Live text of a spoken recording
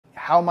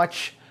how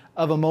much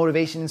of a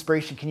motivation,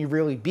 inspiration can you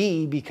really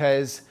be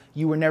because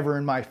you were never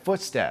in my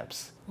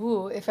footsteps?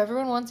 Ooh, if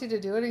everyone wants you to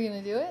do it, are you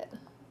gonna do it?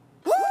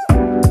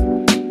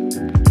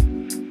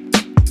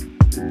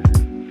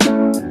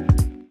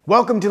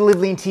 Welcome to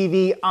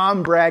LiveLeanTV.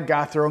 I'm Brad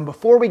Guthrow, and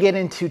before we get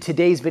into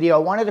today's video, I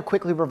wanted to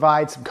quickly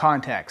provide some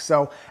context.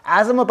 So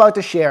as I'm about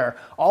to share,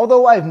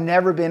 although I've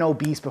never been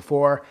obese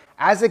before,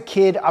 as a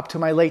kid up to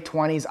my late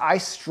 20s, I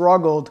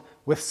struggled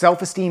with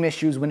self-esteem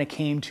issues when it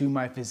came to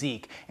my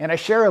physique. And I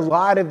share a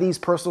lot of these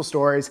personal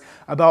stories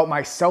about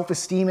my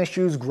self-esteem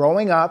issues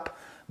growing up,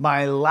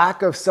 my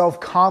lack of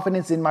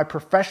self-confidence in my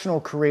professional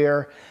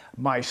career,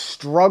 my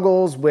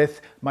struggles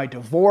with my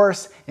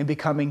divorce and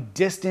becoming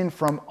distant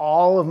from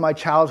all of my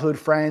childhood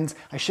friends.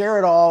 I share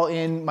it all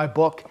in my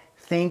book,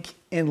 Think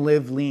and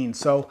Live Lean.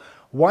 So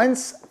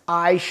once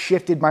I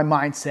shifted my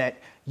mindset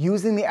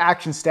using the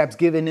action steps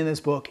given in this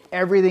book,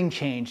 everything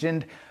changed.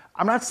 And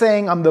I'm not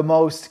saying I'm the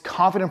most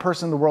confident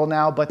person in the world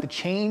now, but the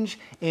change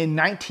in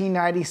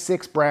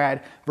 1996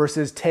 Brad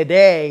versus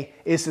today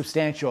is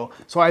substantial.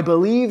 So I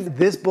believe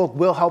this book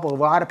will help a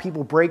lot of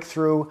people break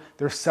through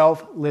their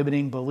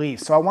self-limiting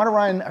beliefs. So I want to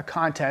run a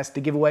contest to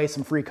give away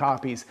some free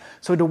copies.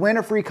 So to win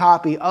a free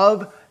copy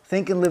of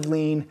Think and Live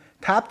Lean,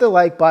 tap the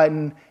like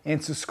button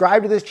and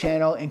subscribe to this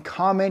channel and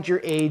comment your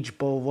age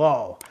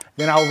below.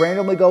 Then I'll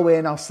randomly go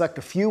in, I'll select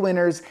a few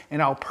winners,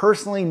 and I'll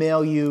personally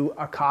mail you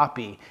a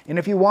copy. And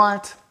if you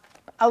want,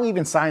 I'll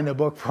even sign the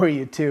book for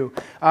you too.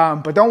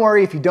 But don't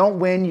worry, if you don't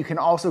win, you can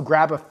also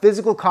grab a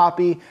physical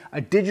copy, a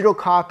digital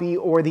copy,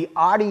 or the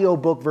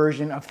audiobook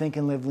version of Think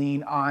and Live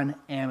Lean on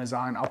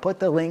Amazon. I'll put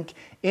the link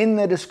in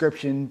the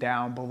description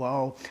down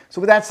below. So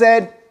with that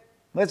said,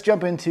 let's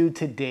jump into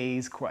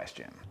today's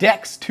question.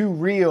 Dex Too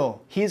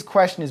Real. His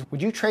question is,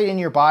 would you trade in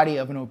your body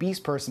of an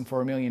obese person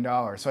for $1 million?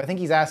 So I think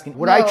he's asking,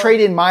 would I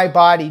trade in my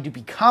body to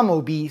become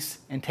obese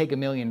and take $1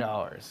 million?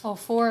 Oh,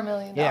 $4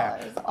 million.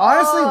 Yeah.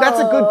 Honestly, that's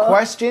a good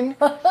question.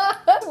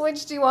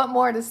 Which do you want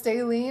more, to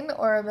stay lean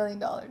or $1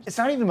 million? It's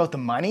not even about the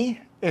money.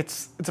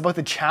 It's about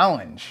the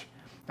challenge.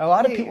 A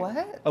lot of people,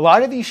 what? a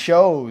lot of these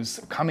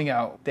shows coming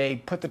out, they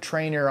put the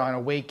trainer on a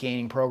weight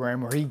gaining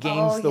program where he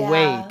gains the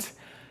weight.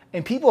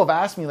 And people have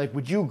asked me, like,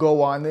 would you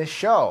go on this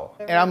show?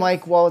 And I'm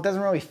like, well, it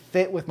doesn't really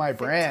fit with my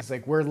brand. It's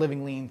like, we're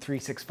Living Lean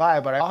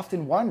 365, but I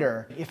often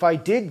wonder, if I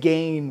did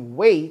gain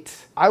weight,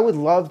 I would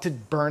love to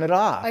burn it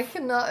off. I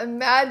cannot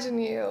imagine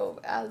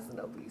you as an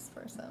obese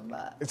person,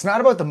 but... It's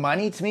not about the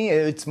money to me,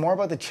 it's more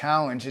about the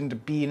challenge and to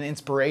be an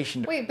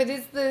inspiration. Wait, but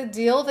is the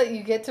deal that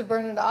you get to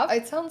burn it off?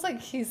 It sounds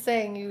like he's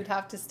saying you'd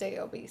have to stay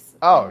obese.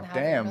 Oh,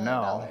 damn,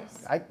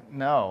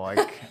 no.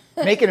 Like,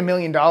 making $1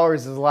 million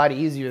is a lot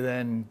easier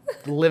than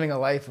living a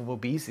life of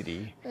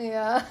obesity.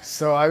 Yeah.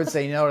 So I would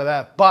say no to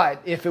that.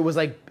 But if it was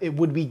like,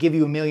 would we give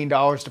you $1 million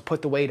to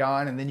put the weight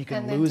on and then you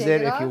can lose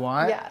it if you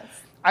want? Yes.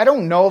 I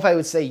don't know if I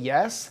would say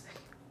yes,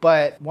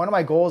 but one of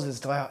my goals is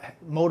to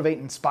motivate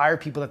and inspire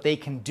people that they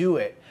can do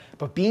it.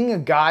 But being a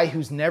guy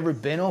who's never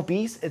been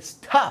obese, it's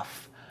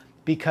tough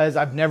because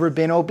I've never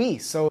been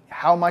obese. So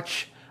how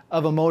much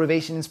of a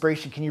motivation,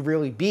 inspiration can you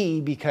really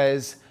be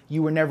because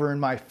you were never in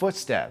my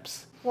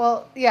footsteps?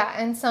 Well, yeah,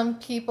 and some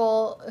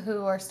people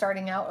who are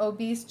starting out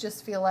obese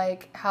just feel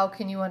like, how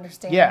can you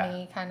understand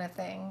me kind of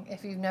thing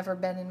if you've never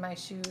been in my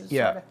shoes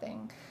sort of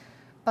thing.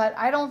 But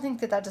I don't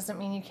think that doesn't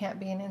mean you can't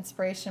be an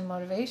inspiration,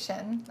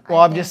 motivation. Well,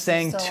 I'm just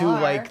saying to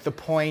like the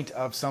point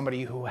of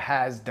somebody who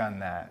has done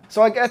that. So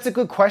like, that's a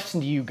good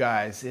question to you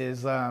guys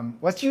is,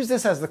 let's use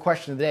this as the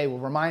question of the day. We'll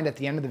remind at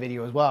the end of the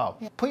video as well.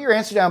 Yeah. Put your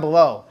answer down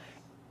below.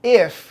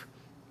 If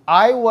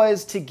I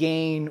was to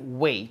gain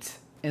weight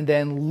and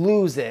then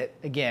lose it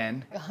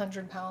again,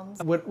 100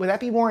 pounds. Would that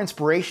be more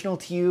inspirational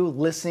to you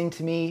listening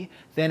to me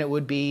than it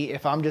would be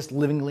if I'm just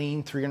living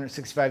lean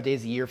 365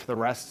 days a year for the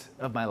rest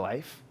of my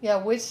life? Yeah,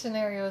 which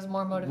scenario is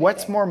more motivating?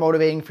 What's more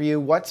motivating for you?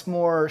 What's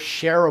more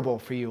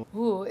shareable for you?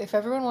 Ooh, if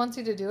everyone wants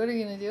you to do it, are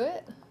you gonna do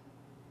it?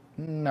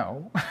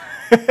 No.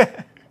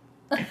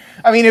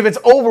 I mean, if it's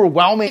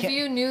overwhelming. If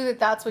you knew that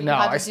that's what you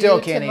had to do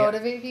to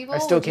motivate people, I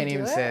still can't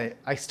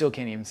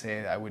even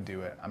say I would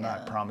do it. I'm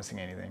not promising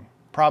anything.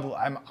 Probably,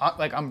 I'm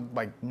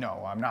like,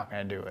 no, I'm not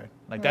gonna do it.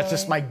 Like, that's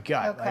just my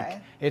gut. Okay.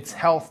 Like, it's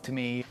health to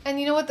me.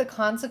 And you know what? The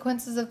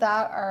consequences of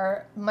that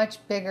are much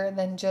bigger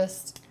than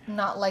just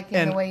not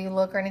liking the way you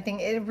look or anything.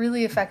 It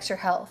really affects your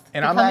health.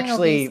 And I'm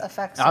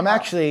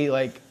actually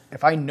like,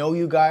 if I know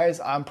you guys,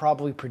 I'm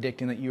probably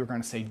predicting that you're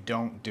gonna say,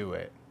 don't do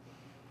it.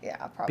 Yeah,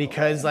 probably.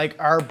 Because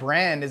like our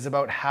brand is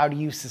about how do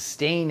you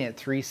sustain it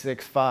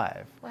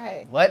 365.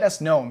 Right. Let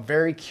us know. I'm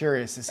very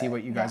curious to see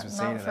what you guys would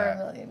say to that.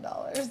 Not for $1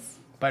 million.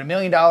 But $1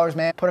 million,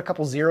 man, put a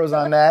couple zeros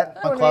on that.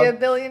 I want to be a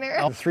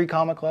billionaire. The 3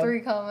 comma club.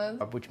 3 commas.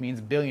 Which means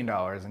 $1 billion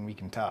and we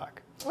can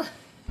talk.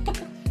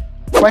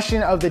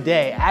 Question of the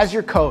day, as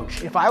your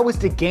coach, if I was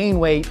to gain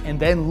weight and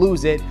then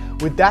lose it,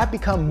 would that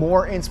become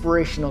more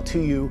inspirational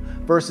to you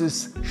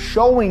versus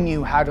showing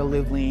you how to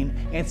live lean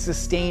and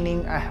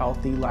sustaining a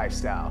healthy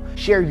lifestyle?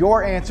 Share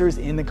your answers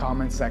in the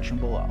comments section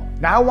below.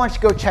 Now I want you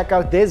to go check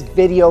out this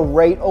video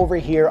right over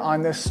here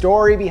on the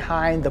story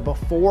behind the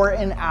before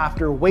and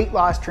after weight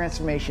loss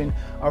transformation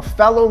of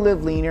fellow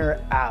Live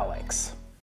Leaner, Alex.